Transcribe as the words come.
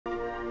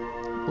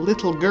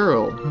little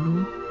girl.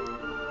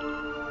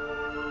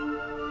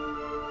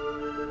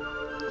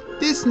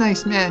 This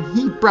nice man,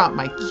 he brought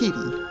my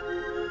kitty.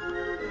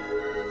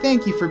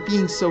 Thank you for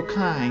being so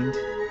kind.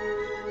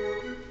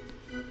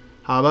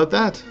 How about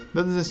that?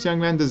 Doesn't this young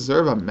man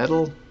deserve a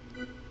medal?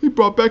 He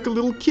brought back a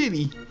little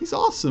kitty. He's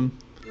awesome.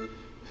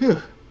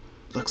 Phew.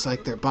 Looks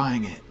like they're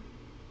buying it.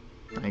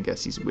 I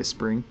guess he's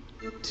whispering.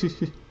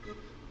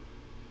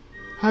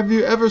 Have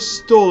you ever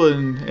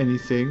stolen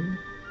anything?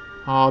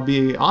 I'll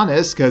be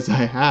honest, 'cause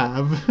I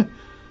have.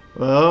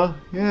 Well,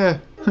 yeah.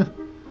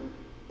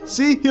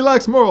 See, he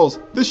lacks morals.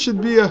 This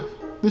should be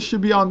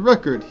on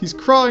record. He's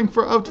crying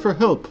out for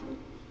help.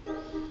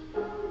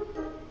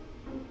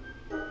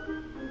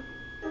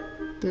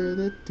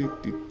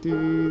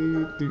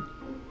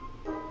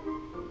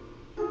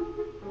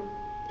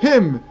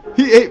 Him!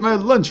 He ate my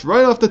lunch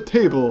right off the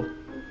table.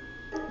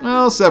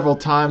 Well, several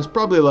times,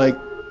 probably like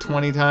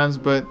 20 times,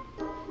 but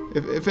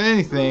if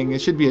anything,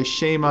 it should be a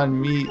shame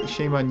on me,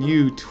 shame on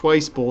you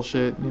twice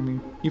bullshit. I mean,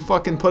 you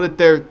fucking put it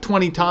there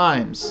 20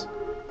 times.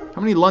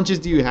 How many lunches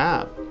do you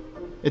have?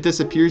 It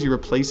disappears, you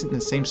replace it in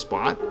the same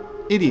spot?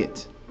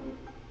 Idiot.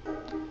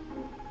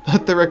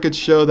 Let the record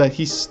show that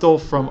he stole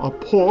from a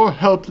poor,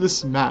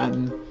 helpless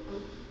man.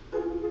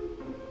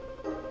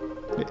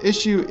 The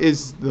issue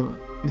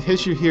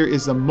here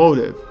is the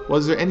motive.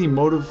 Was there any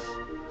motive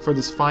for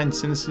this fine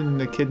citizen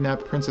to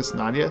kidnap Princess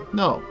Nadia?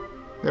 No,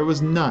 there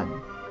was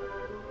none.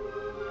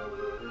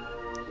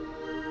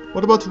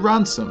 What about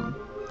ransom?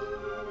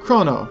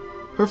 Chrono,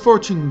 her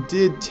fortune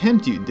did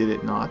tempt you, did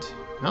it not?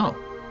 No.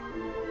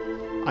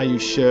 Are you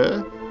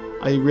sure?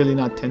 Are you really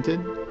not tempted?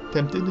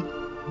 Not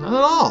at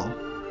all.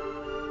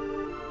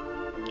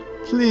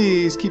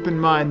 Please keep in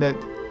mind that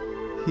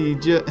he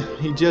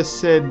just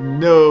said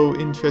no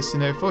interest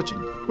in her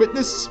fortune.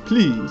 Witness,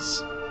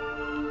 please.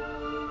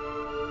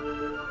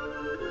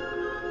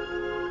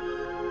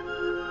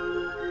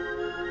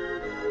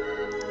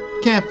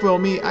 Can't fool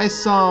me. I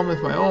saw him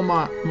with my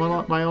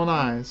own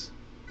eyes.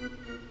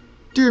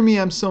 Dear me,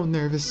 I'm so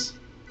nervous.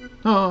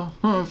 Oh,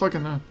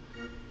 fucking no.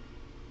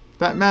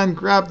 That man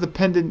grabbed the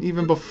pendant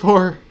even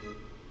before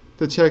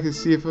to check to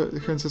see if the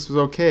princess was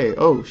okay.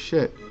 Oh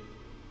shit.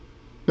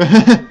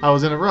 I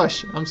was in a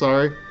rush. I'm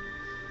sorry.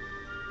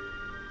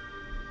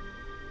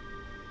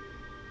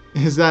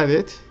 Is that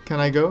it? Can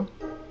I go?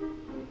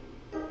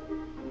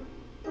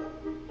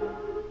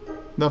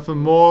 Nothing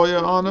more,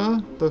 Your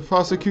Honor. The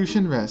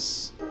prosecution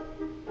rests.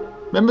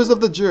 Members of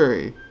the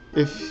jury,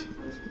 if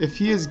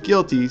he is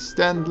guilty,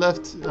 stand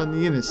left on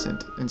the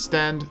innocent and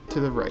stand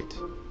to the right.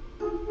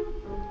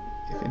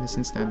 If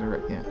innocent, stand to the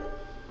right, yeah.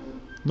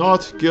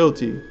 Not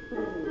guilty.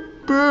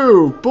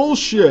 Boo!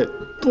 Bullshit!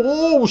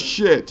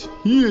 Bullshit!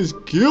 He is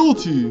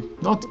guilty!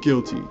 Not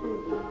guilty.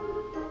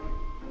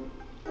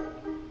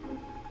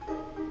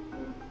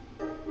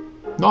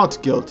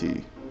 Not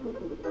guilty.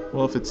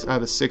 Well, if it's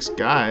out of 6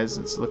 guys,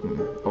 it's looking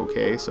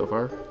okay so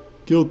far.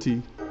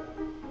 Guilty.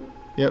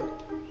 Yep.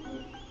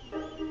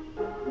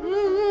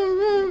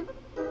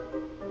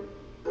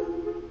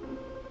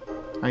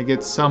 I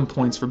get some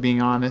points for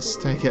being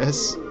honest, I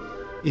guess.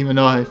 Even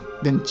though I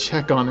didn't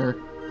check on her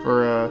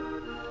for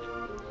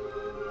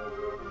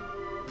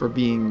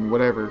being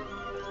whatever,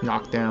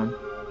 knocked down.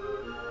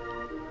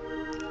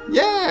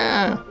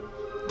 Yeah!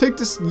 Take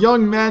this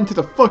young man to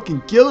the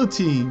fucking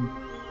guillotine.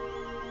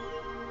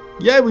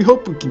 Yeah, we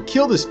hope we can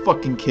kill this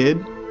fucking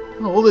kid.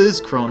 How old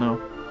is Chrono?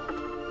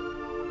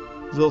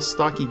 He's a little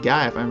stocky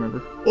guy, if I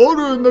remember.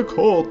 Order in the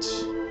court.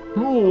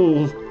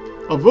 Oh,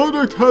 a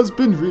verdict has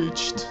been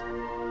reached.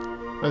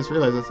 I just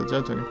realized that's the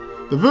judge talking.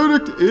 The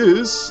verdict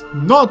is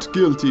not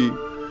guilty,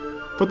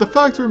 but the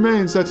fact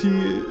remains that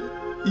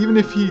even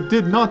if he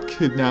did not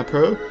kidnap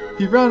her,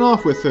 he ran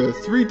off with her.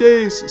 3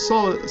 days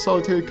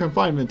solitary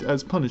confinement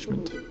as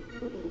punishment.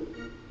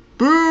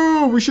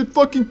 Boo! We should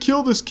fucking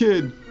kill this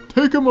kid.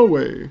 Take him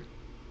away.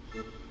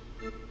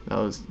 That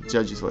was the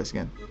judge's voice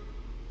again.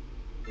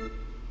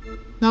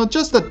 Now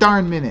just a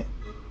darn minute.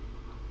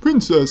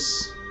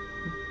 Princess.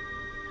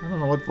 I don't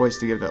know what voice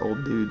to give that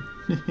old dude.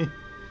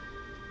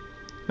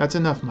 That's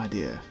enough, my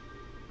dear.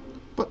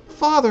 But,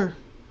 Father...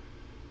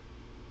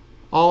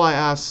 All I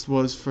asked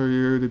was for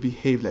you to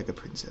behave like a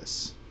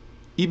princess.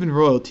 Even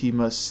royalty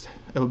must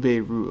obey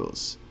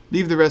rules.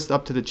 Leave the rest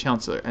up to the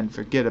Chancellor and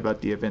forget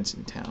about the events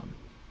in town.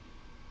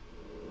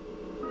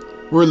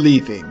 We're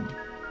leaving.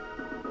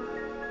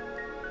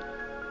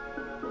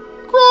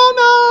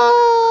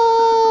 Chrono!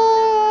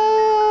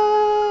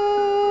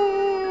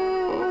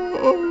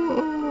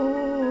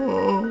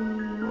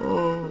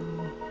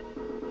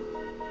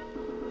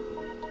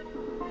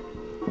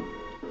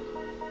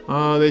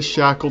 They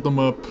shackled him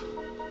up.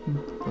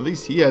 At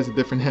least he has a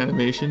different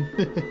animation.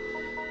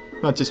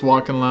 Not just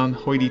walking around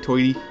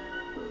hoity-toity.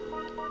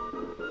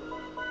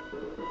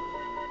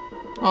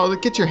 Oh,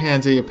 get your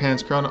hands out of your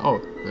pants, Chrono. Oh,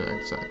 the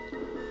right side.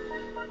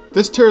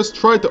 This terrorist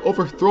tried to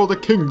overthrow the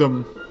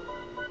kingdom.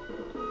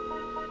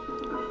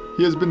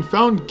 He has been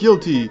found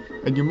guilty,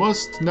 and you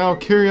must now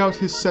carry out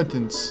his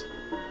sentence.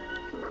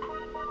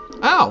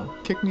 Ow!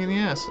 Kick me in the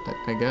ass,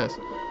 I guess.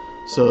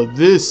 So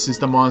this is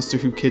the monster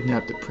who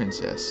kidnapped the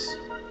princess.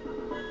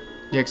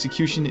 The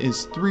execution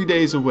is 3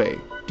 days away.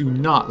 Do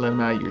not let him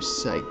out of your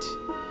sight.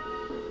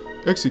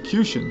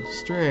 Execution?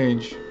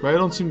 Strange, but I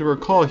don't seem to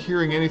recall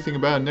hearing anything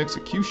about an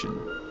execution.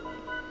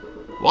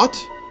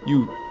 What?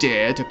 You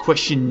dare to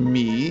question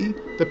me?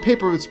 The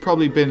paper has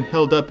probably been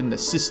held up in the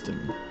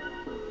system.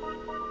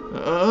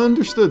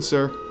 Understood,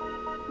 sir.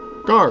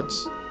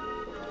 Guards.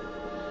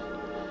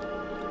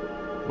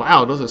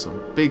 Wow, those are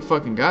some big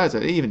fucking guys. Are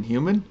they even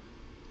human?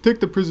 Take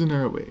the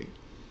prisoner away.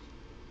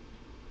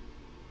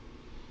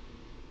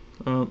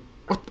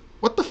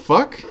 What the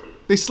fuck?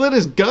 They slit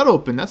his gut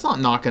open. That's not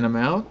knocking him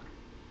out.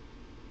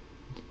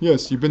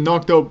 Yes, you've been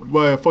knocked out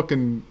by a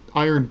fucking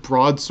iron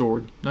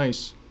broadsword.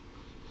 Nice.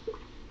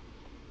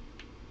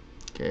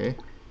 Okay.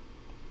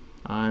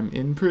 I'm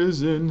in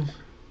prison.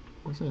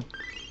 What's that?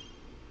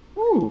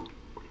 Ooh.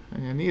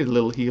 I need a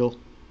little heal.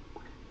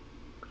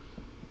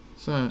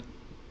 So,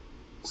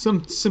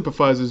 some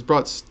sympathizers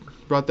brought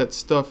that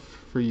stuff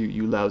for you,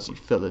 you lousy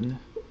felon.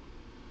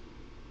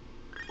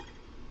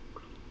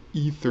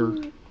 Ether.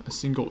 A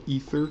single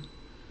ether.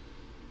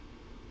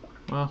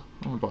 Well,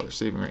 I won't bother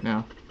saving right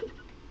now.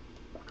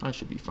 I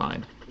should be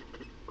fine.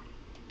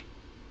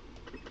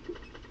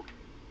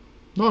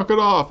 Knock it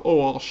off!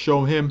 Oh, I'll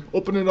show him.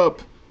 Open it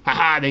up.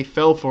 Haha, they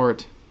fell for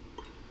it.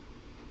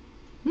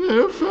 Yeah,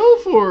 they fell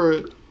for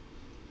it.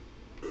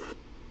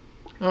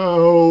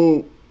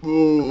 Oh.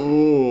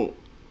 Oh.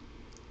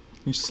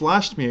 You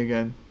slashed me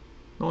again.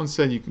 No one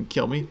said you can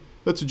kill me.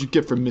 That's what you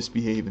get for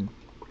misbehaving.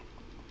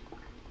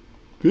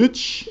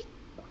 Bitch.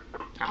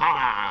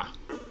 Ah.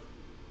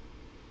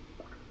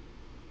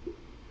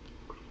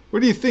 Where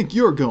do you think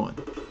you're going?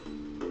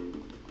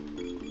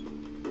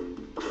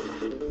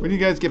 What do you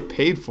guys get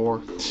paid for?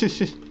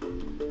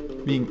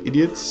 Being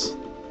idiots?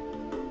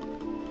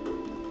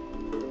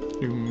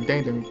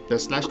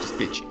 Just slash this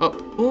bitch up.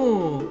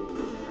 Oh!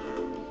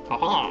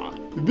 Haha!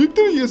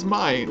 Victory is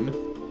mine!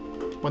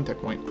 1 tech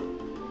point.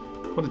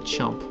 What a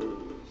chump.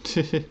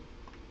 See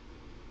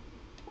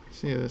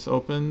how this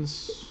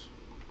opens.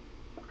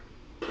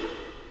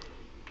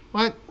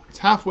 What? It's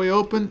halfway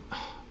open?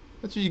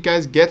 That's what you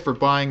guys get for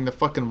buying the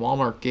fucking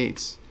Walmart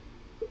gates.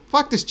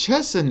 Fuck, there's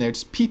chests in there.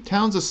 Just Pete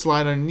Townsend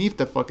slide underneath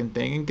the fucking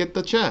thing and get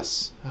the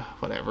chests.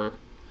 Whatever.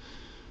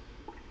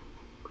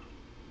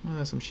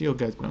 Oh, some shield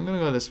guys, but I'm gonna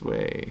go this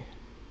way.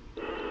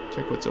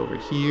 Check what's over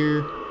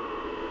here.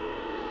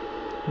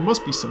 There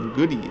must be some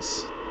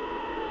goodies.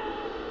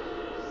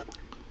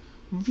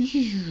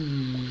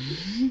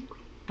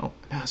 Oh,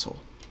 an asshole.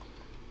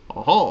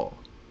 Oh.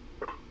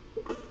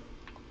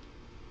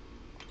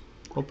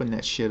 Open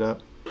that shit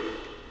up.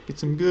 Get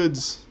some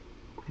goods.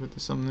 Bet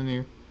there's something in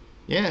here.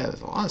 Yeah,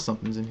 there's a lot of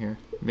somethings in here.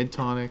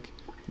 Mid-tonic,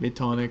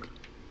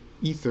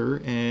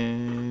 ether,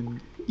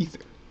 and ether.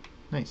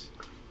 Nice.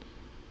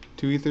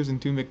 2 ethers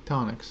and 2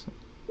 mid-tonics.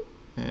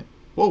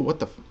 Whoa, what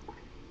the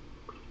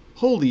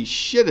holy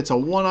shit, it's a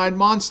one-eyed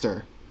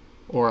monster.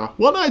 Or a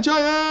one-eyed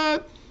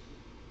giant!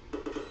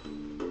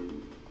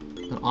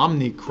 An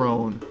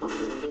omnicrone.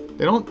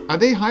 Are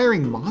they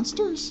hiring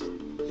monsters?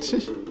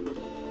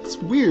 It's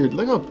weird.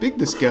 Look how big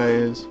this guy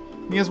is.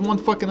 He has 1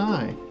 fucking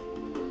eye.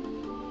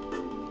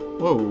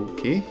 Whoa,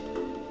 okay.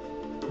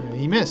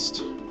 He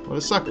missed. What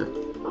a sucker.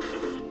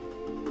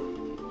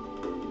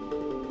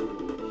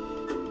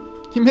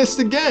 He missed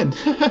again!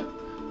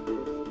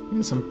 He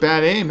has some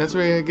bad aim. That's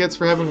what he gets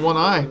for having 1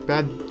 eye.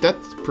 Bad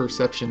depth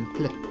perception.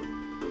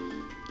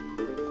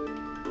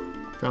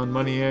 Found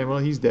money. Well,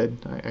 he's dead.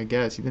 I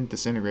guess. He didn't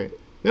disintegrate.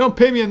 They don't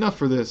pay me enough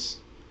for this.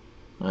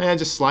 Oh yeah,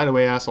 just slide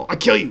away, asshole. I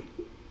kill you!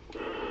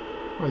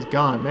 Oh, he's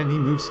gone. Man, he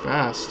moves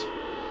fast.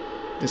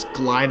 Just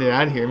glided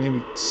out of here.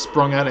 Maybe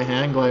sprung out a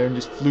hang glider and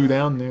just flew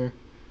down there.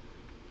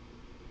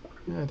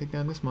 Yeah, take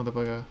down this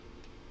motherfucker.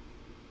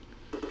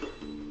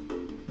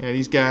 Yeah,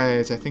 these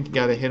guys, I think you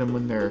gotta hit them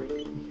when they're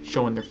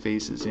showing their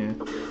faces, yeah.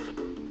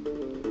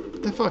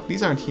 What the fuck?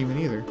 These aren't human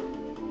either.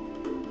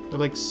 They're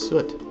like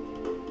soot.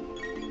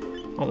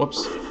 Oh,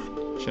 whoops.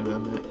 Should've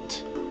done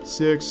that.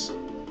 6.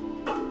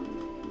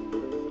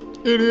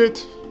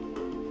 Idiot!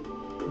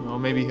 Well,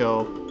 maybe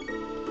he'll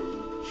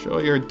show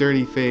your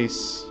dirty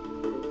face.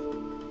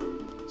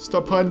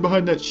 Stop hiding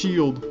behind that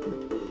shield.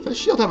 Does that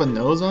shield have a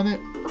nose on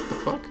it? What the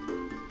fuck?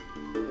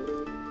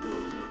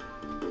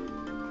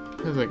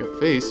 It has like a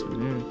face.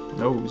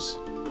 Nose.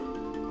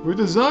 We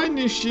designed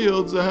these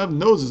shields that have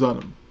noses on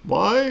them.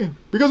 Why?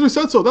 Because we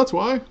said so, that's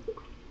why.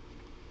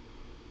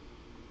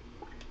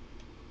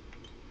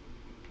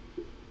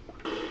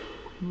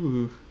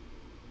 Ooh.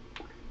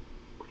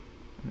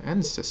 An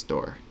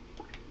ancestor.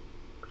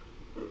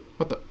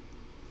 What the?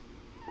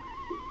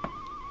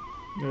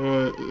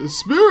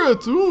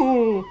 Spirit!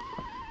 Ooh!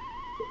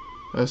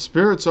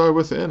 Spirits are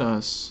within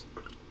us.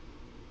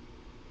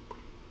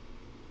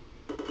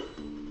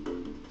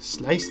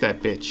 Slice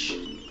that bitch.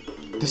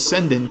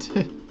 Descendant.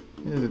 It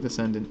is a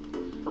descendant.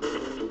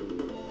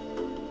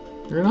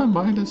 You're not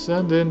my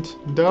descendant.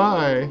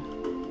 Die.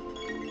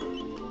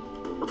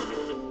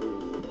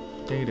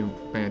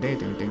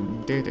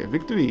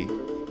 Victory.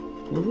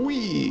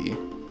 Wee.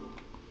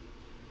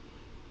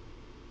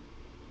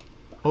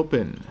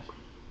 Open.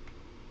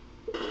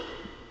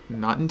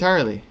 Not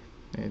entirely.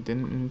 It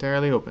didn't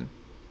entirely open.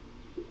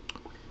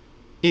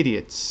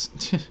 Idiots.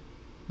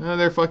 None of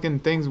their fucking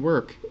things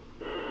work.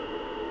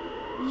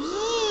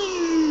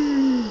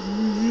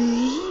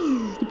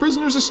 The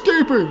prisoner's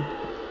escaping!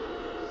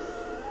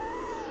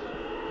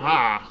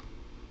 Ah.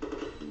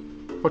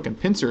 Fucking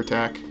pincer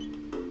attack.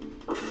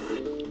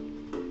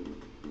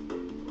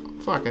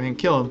 Fuck, I didn't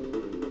kill him.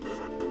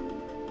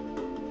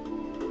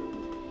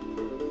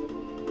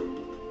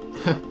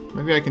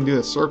 Maybe I can do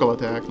the circle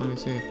attack. Let me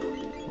see.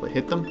 Will it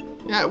hit them?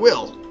 Yeah, it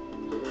will.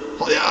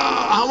 Oh yeah!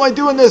 How am I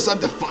doing this? I'm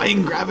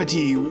defying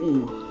gravity.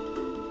 Ooh.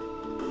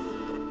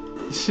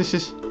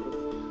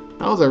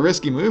 That was a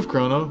risky move,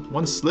 Chrono.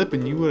 One slip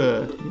and you would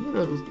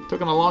have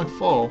taken a long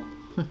fall.